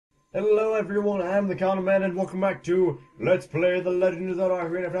Hello everyone, I'm TheKonnaman and welcome back to Let's Play The Legend of Zelda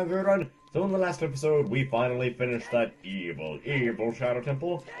Ocarina of Time 3HeartRun. So in the last episode, we finally finished that evil Shadow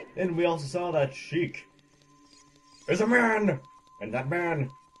Temple, and we also saw that Sheik is a man! And that man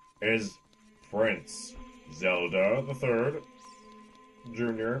is Prince Zelda the Third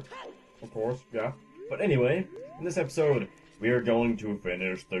Jr., of course, yeah. But anyway, in this episode, we are going to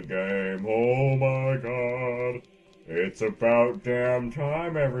finish the game. Oh my god! It's about damn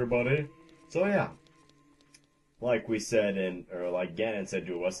time, everybody. So yeah, like we said like Ganon said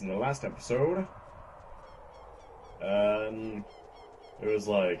to us in the last episode, it was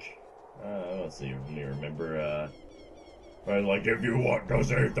like, let's see, let me remember, like, if you want to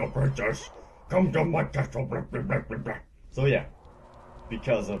save the princess, come to my castle, blah, blah, blah, blah, blah. So yeah,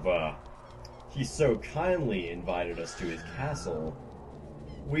 because of, he so kindly invited us to his castle,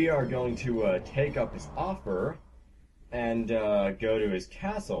 we are going to, take up his offer, and go to his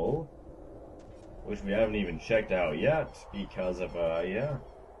castle, which we haven't even checked out yet, because of, yeah,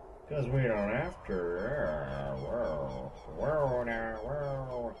 because we don't have to,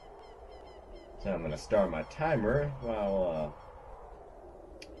 So I'm gonna start my timer while,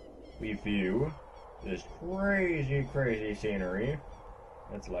 we view this crazy scenery.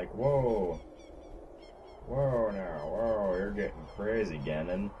 It's like, whoa now, you're getting crazy,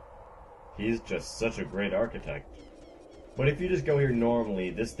 Ganon. He's just such a great architect. But if you just go here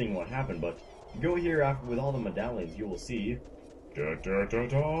normally, this thing won't happen, but if you go here after with all the medallions, you will see...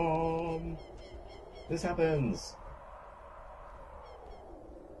 This happens!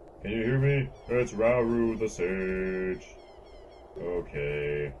 Can you hear me? It's Rauru the Sage.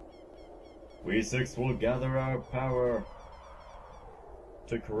 Okay. We six will gather our power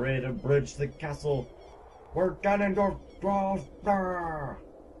to create a bridge to the castle where Ganondorf dwells.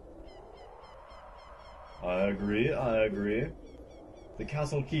 I agree. The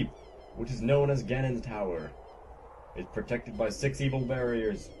castle keep, which is known as Ganon's Tower, is protected by 6 evil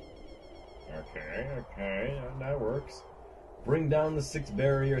barriers. Okay, that works. Bring down the 6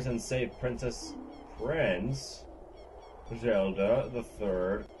 barriers and save Prince Zelda the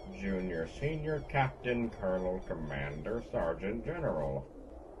Third Jr., Senior Captain, Colonel, Commander, Sergeant, General.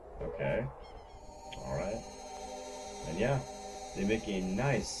 Okay. Alright. And yeah, they make a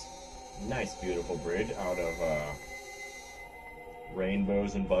nice beautiful bridge out of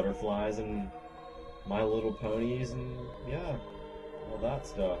rainbows and butterflies and My Little Ponies and yeah, all that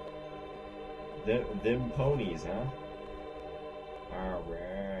stuff. Them ponies, huh?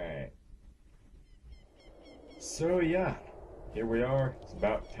 Alright. So yeah, here we are. It's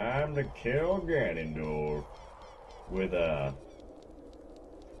about time to kill Ganondorf with a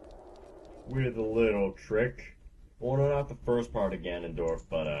little trick. Well, no, not the first part of Ganondorf,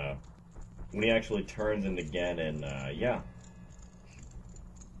 but when he actually turns into Ganon, yeah.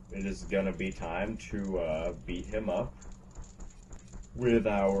 It is gonna be time to, beat him up with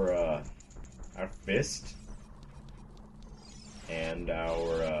our fist and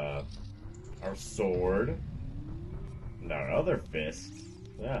our sword and our other fist.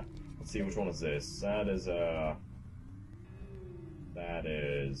 Yeah. Let's see, which one is this? That is...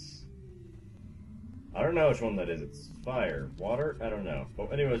 I don't know which one that is. It's fire. Water? I don't know.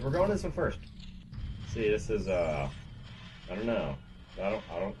 But anyways, we're going this one first. See, this is, I don't know. I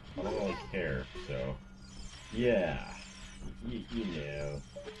don't really care, so. Yeah. You know.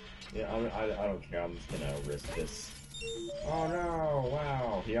 Yeah, I don't care. I'm just gonna risk this. Oh no,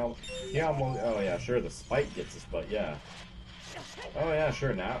 wow. He almost, oh yeah, sure, the spike gets us, but yeah. Oh yeah,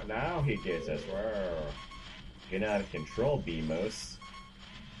 sure, now he gets us. Whoa. Getting out of control, Beamos.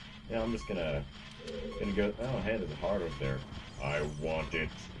 Yeah, I'm just gonna go, oh hey, there's a heart over there. I want it.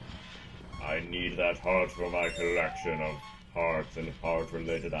 I need that heart for my collection of hearts and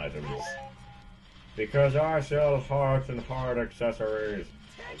heart-related items. Because I sell hearts and heart accessories.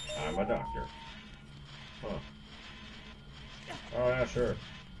 I'm a doctor. Huh. Oh yeah, sure.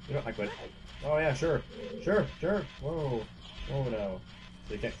 You know, I quit. Oh yeah, sure. Sure. Whoa no.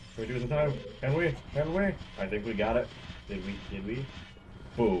 So can we do this in time? Can we? I think we got it. Did we?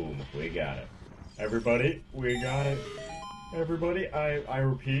 Boom, we got it. Everybody, we got it. Everybody, I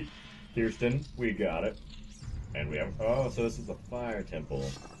repeat, Kirsten, we got it. And we have, oh, so this is the fire temple.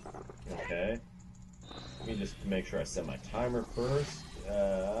 Okay. Let me just make sure I set my timer first.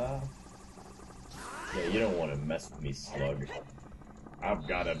 Yeah, you don't want to mess with me, slug. I've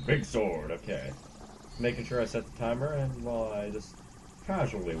got a big sword, okay. Making sure I set the timer, and while I just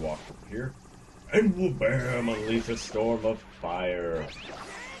casually walk up here, and we'll bam, unleash a storm of fire.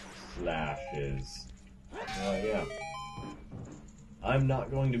 Slashes. Yeah. I'm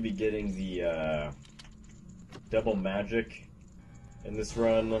not going to be getting the double magic in this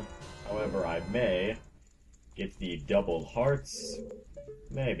run, However, I may get the double hearts.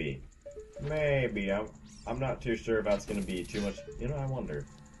 Maybe. Maybe. I'm not too sure if that's gonna be too much. You know, I wonder.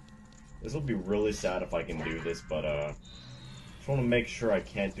 This will be really sad if I can do this, but just want to make sure I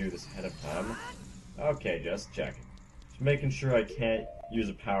can't do this ahead of time. Okay, just checking. Just making sure I can't use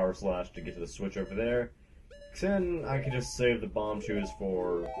a power slash to get to the switch over there. Then I can just save the bomb shoes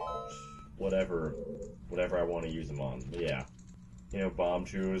for whatever I want to use them on. But yeah, you know, bomb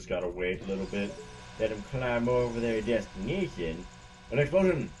shoes gotta wait a little bit. Let them climb over their destination. An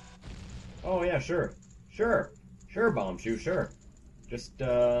explosion! Oh yeah, sure, bomb shoe, sure. Just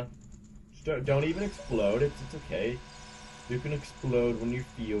don't even explode. It's okay. You can explode when you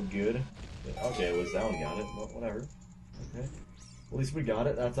feel good. Okay, it was that one got it. Well, whatever. Okay. At least we got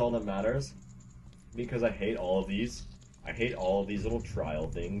it. That's all that matters. Because I hate all of these. I hate all of these little trial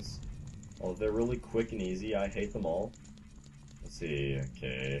things. Although they're really quick and easy, I hate them all. Let's see.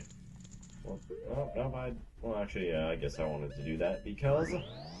 Okay. Well, no, well, actually, yeah, I guess I wanted to do that because you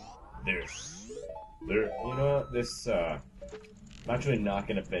know what? This, I'm actually not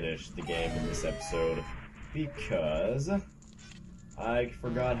gonna finish the game in this episode because I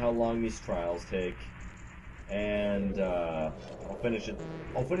forgot how long these trials take, and I'll finish it.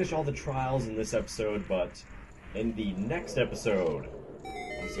 I'll finish all the trials in this episode, but in the next episode,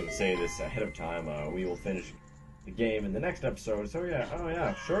 I'm just gonna say this ahead of time. We will finish the game in the next episode. So yeah, oh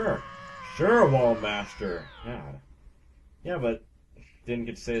yeah, sure, Wall Master. Yeah, but didn't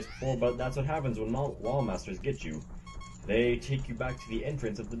get to say this before, but that's what happens when Wall Masters get you. They take you back to the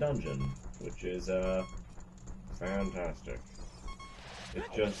entrance of the dungeon, which is fantastic. It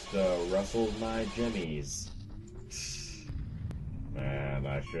just rustles my jimmies. Man,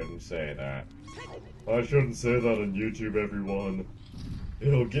 I shouldn't say that. I shouldn't say that on YouTube, everyone.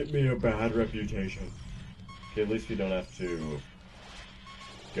 It'll get me a bad reputation. Okay, at least we don't have to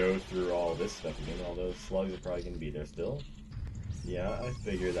go through all this stuff again. All those slugs are probably going to be there still. Yeah, I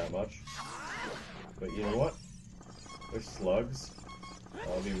figured that much. But you know what? They're slugs.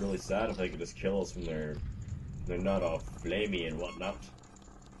 I'll be really sad if they could just kill us when they're not all flamey and whatnot.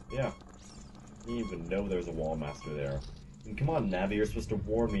 Yeah. You didn't even know there's a wall master there. And come on, Navi, you're supposed to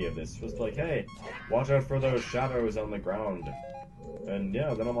warn me of this. You're supposed to be like, hey, watch out for those shadows on the ground. And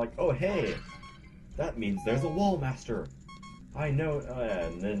yeah, then I'm like, oh hey, that means there's a wall master. I know.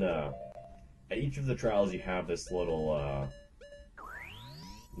 And then at each of the trials you have this little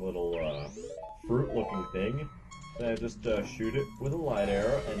fruit-looking thing. Then I just shoot it with a light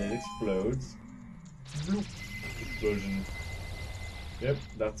arrow, and it explodes. Bloop. Explosion. Yep,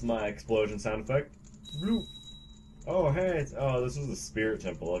 that's my explosion sound effect. Bloop. Oh, hey, this is the spirit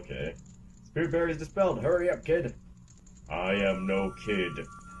temple, okay. Spirit barrier is dispelled. Hurry up, kid. I am no kid.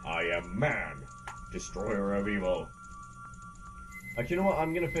 I am man. Destroyer of evil. Actually, you know what?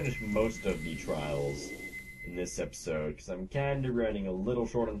 I'm gonna finish most of the trials in this episode, because I'm kinda running a little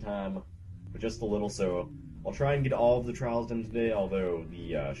short on time, but just a little, so I'll try and get all of the trials done today, although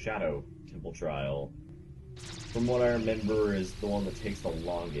the Shadow Temple trial, from what I remember, is the one that takes the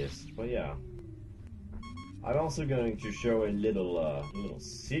longest, but yeah. I'm also going to show a little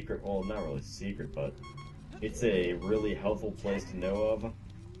secret, well, not really secret, but it's a really helpful place to know of.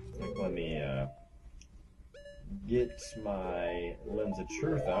 Like, let me, get my Lens of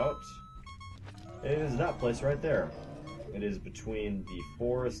Truth out. It is that place right there. It is between the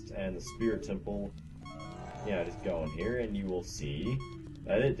forest and the Spirit Temple. Yeah, just go in here and you will see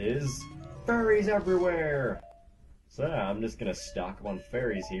that it is fairies everywhere! So yeah, I'm just gonna stock up on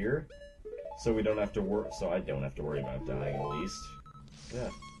fairies here, so we don't have to worry. So I don't have to worry about dying, at least. Yeah,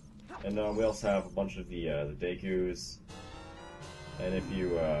 and we also have a bunch of the Dekus. And if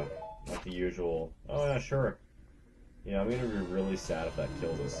you like the usual, oh yeah, sure. Yeah, I'm gonna be really sad if that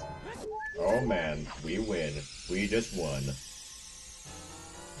kills us. Oh man, we win. We just won.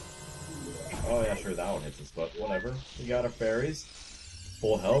 Oh yeah, sure, that one hits us, but whatever. We got our fairies.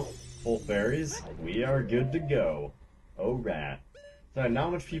 Full health, full fairies. We are good to go. Alright. So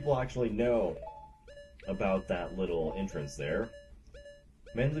not much people actually know about that little entrance there.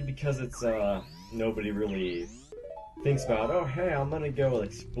 Mainly because it's, nobody really thinks about, oh hey, I'm gonna go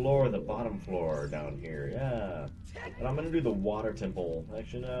explore the bottom floor down here, yeah. And I'm gonna do the water temple.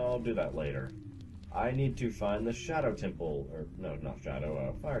 Actually, no, I'll do that later. I need to find the shadow temple, or no, not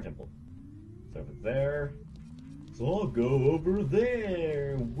shadow, fire temple. It's over there. So I'll go over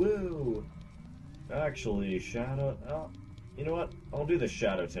there. Whoa. Actually, shadow. Oh, you know what? I'll do the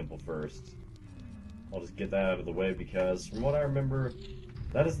shadow temple first. I'll just get that out of the way because, from what I remember,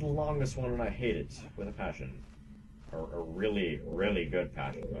 that is the longest one, and I hate it with a passion. A really, really good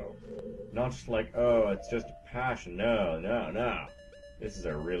passion, though. Not just like, oh, it's just a passion. No. This is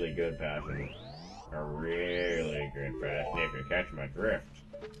a really good passion. A really good passion, if you catch my drift.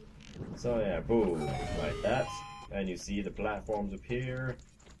 So yeah, boom, like that. And you see the platforms appear,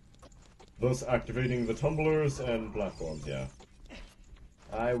 thus activating the tumblers and platforms, yeah.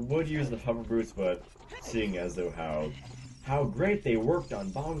 I would use the hover boots, but seeing as though how great they worked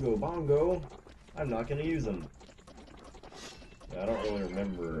on Bongo Bongo, I'm not gonna use them. I don't really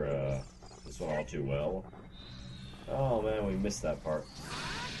remember this one all too well. Oh man, we missed that part.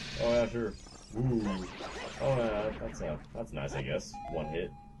 Oh yeah, sure. Ooh. Oh yeah, that's nice, I guess. One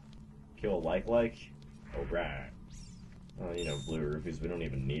hit. Kill like. Alright. Oh, you know, blue rupees, we don't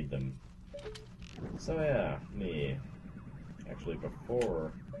even need them. So yeah, actually,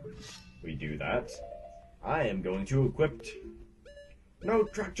 before we do that, I am going to equip no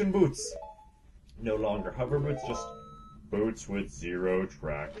traction boots. No longer hover boots, just boots with 0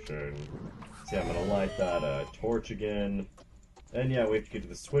 traction. See, I'm gonna light that torch again. And yeah, we have to get to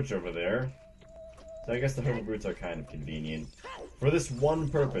the switch over there. So I guess the hover boots are kind of convenient. For this one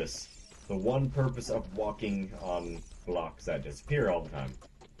purpose. The one purpose of walking on blocks that disappear all the time.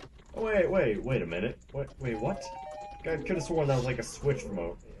 Oh, wait a minute. Wait, what? I could have sworn that was like a switch from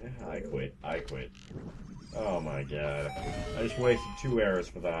a... I quit. Oh my god. I just wasted 2 arrows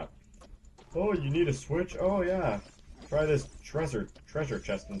for that. Oh, you need a switch? Oh yeah. Try this treasure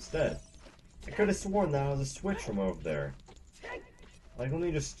chest instead. I could have sworn that was a switch from over there. Like, let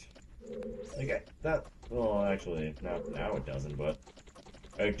me just... Like, that... Well, actually, now it doesn't, but...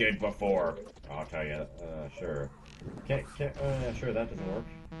 It did before. I'll tell you. Sure. Sure, that doesn't work.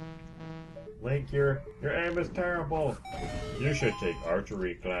 Link, your aim is terrible. You should take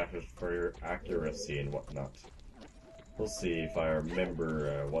archery classes for your accuracy and whatnot. We'll see if I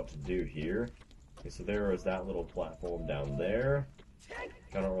remember what to do here. Okay, so there was that little platform down there.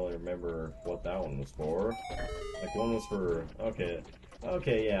 I don't really remember what that one was for. Like, one was for...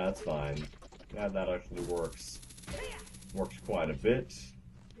 Okay, yeah, that's fine. Yeah, that actually works. Works quite a bit.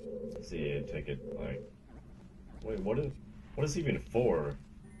 Let's see, take it, like... Wait, what is it even for?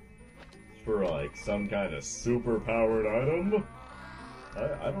 It's for, like, some kind of super-powered item?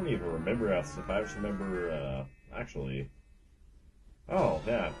 I don't even remember that stuff. I just remember, actually... Oh,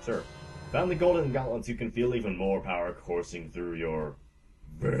 yeah, sure. Found the golden gauntlets, you can feel even more power coursing through your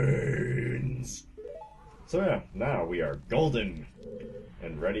veins. So yeah, now we are golden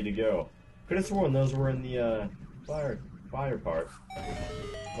and ready to go. Could have sworn those were in the fire part.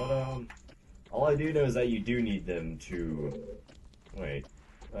 But all I do know is that you do need them to wait.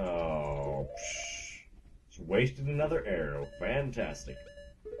 Oh, just wasted another arrow. Fantastic.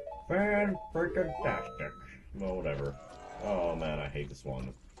 Fan-freaking-tastic. Well, whatever. Oh man, I hate this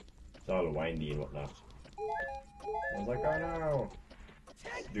one. It's all windy and whatnot. I was like, oh no!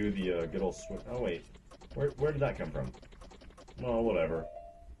 Let's do the good old switch. Oh wait, where did that come from? Oh, whatever.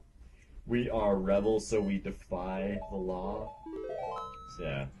 We are rebels, so we defy the law. So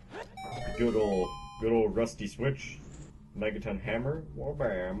yeah, good old rusty switch, Megaton hammer, well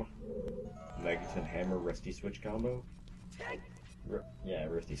bam. Megaton hammer rusty switch combo. Yeah,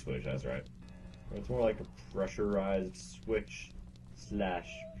 rusty switch. That's right. It's more like a pressurized switch slash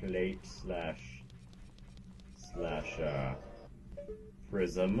plate slash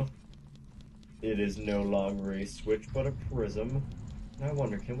prism. It is no longer a switch, but a prism. I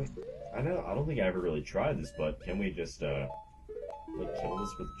wonder, can we... I don't think I ever really tried this, but can we just, like, kill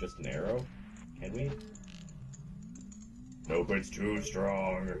this with just an arrow? Can we? Nope, it's too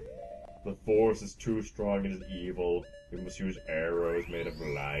strong. The force is too strong, it is evil. We must use arrows made of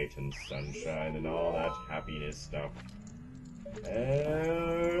light and sunshine and all that happiness stuff.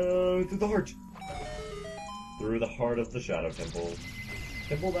 And through the heart! Through the heart of the Shadow Temple.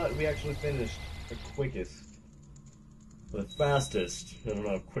 Temple that we actually finished the quickest. The fastest. I don't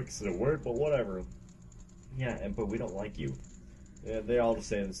know if quick's a word, but whatever. Yeah, but we don't like you. Yeah, they all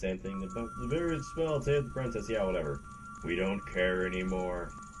say the same thing. The very spell saved the princess. Yeah, whatever. We don't care anymore.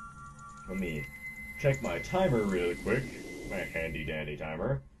 Let me check my timer really quick. My handy dandy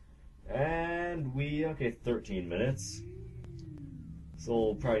timer. And okay, 13 minutes. So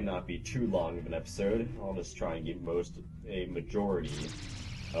it'll probably not be too long of an episode. I'll just try and get a majority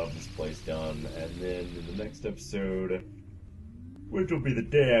of this place done. And then in the next episode, which will be the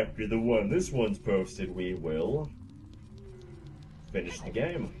day after the one this one's posted, we will finish the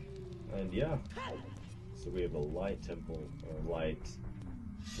game. And yeah. So we have a light temple, or light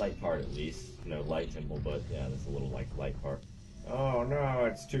part at least. No, light temple, but yeah, there's a little like light part. Oh no,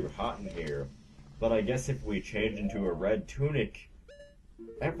 it's too hot in here. But I guess if we change into a red tunic,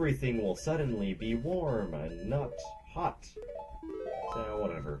 everything will suddenly be warm and not hot. So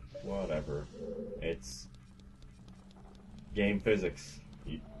whatever. It's game physics.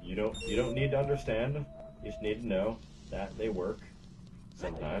 You don't need to understand. You just need to know that they work.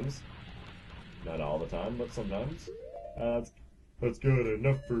 Sometimes. Not all the time, but sometimes. That's good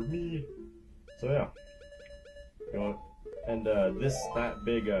enough for me. So yeah. You know, and that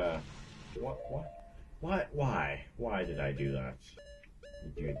big why did I do that?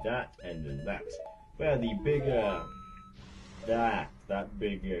 You do that and then that. But yeah, the big that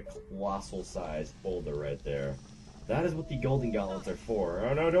big colossal sized boulder right there. That is what the golden gauntlets are for.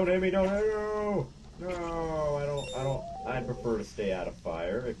 Oh no, don't hit me, don't hit me. No, I don't I'd prefer to stay out of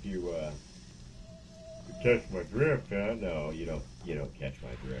fire if you catch my drift, huh? No, you don't catch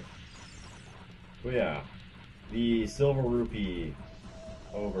my drift. But yeah. The silver rupee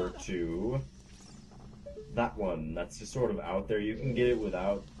over to that one. That's just sort of out there. You can get it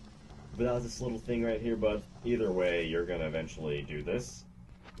without this little thing right here, but either way, you're gonna eventually do this.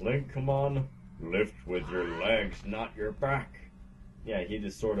 Link, come on. Lift with your legs, not your back. Yeah, he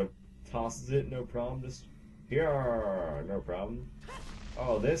just sort of tosses it, no problem. Just here, no problem.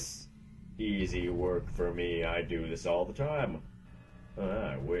 Oh, this? Easy work for me. I do this all the time.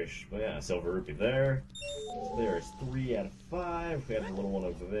 I wish. But yeah, silver rupee there. So there's 3 out of 5. We have the little one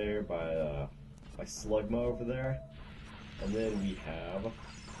over there by Slugma over there. And then we have...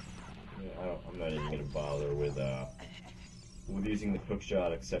 I'm not even going to bother with using the hook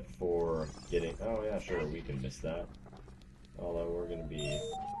shot except for getting... Oh yeah, sure, we can miss that. Although we're going to be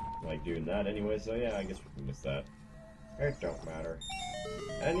like doing that anyway, so yeah, I guess we can miss that. It don't matter.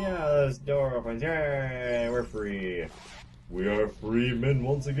 And yeah, this door opens. Yay, we're free. We are free men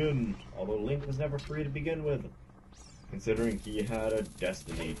once again, although Link was never free to begin with, considering he had a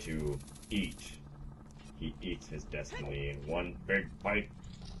destiny to eat. He eats his destiny in one big bite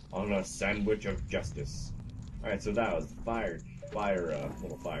on a sandwich of justice. Alright, so that was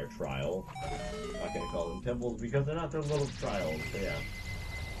little fire trial. I'm not gonna call them temples because they're not their little trials, but yeah.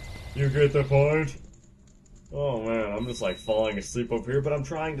 You get the point? Oh man, I'm just like falling asleep over here, but I'm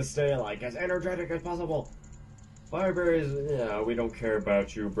trying to stay like as energetic as possible. Fireberries, yeah, we don't care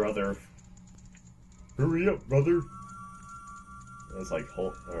about you, brother. Hurry up, brother. It's like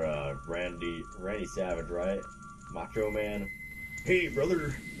Hulk, or Randy Savage, right? Macho Man. Hey,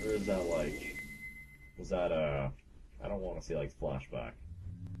 brother. Or is that like, was that I don't want to see like flashback.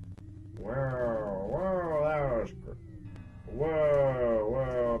 Whoa, that was,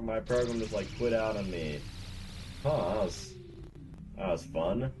 whoa, my program just like quit out on me. Huh, that was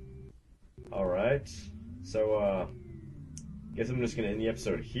fun. All right. So, guess I'm just gonna end the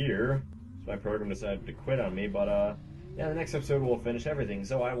episode here. So my program decided to quit on me, but, yeah, the next episode will finish everything,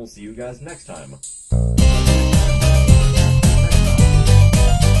 so I will see you guys next time.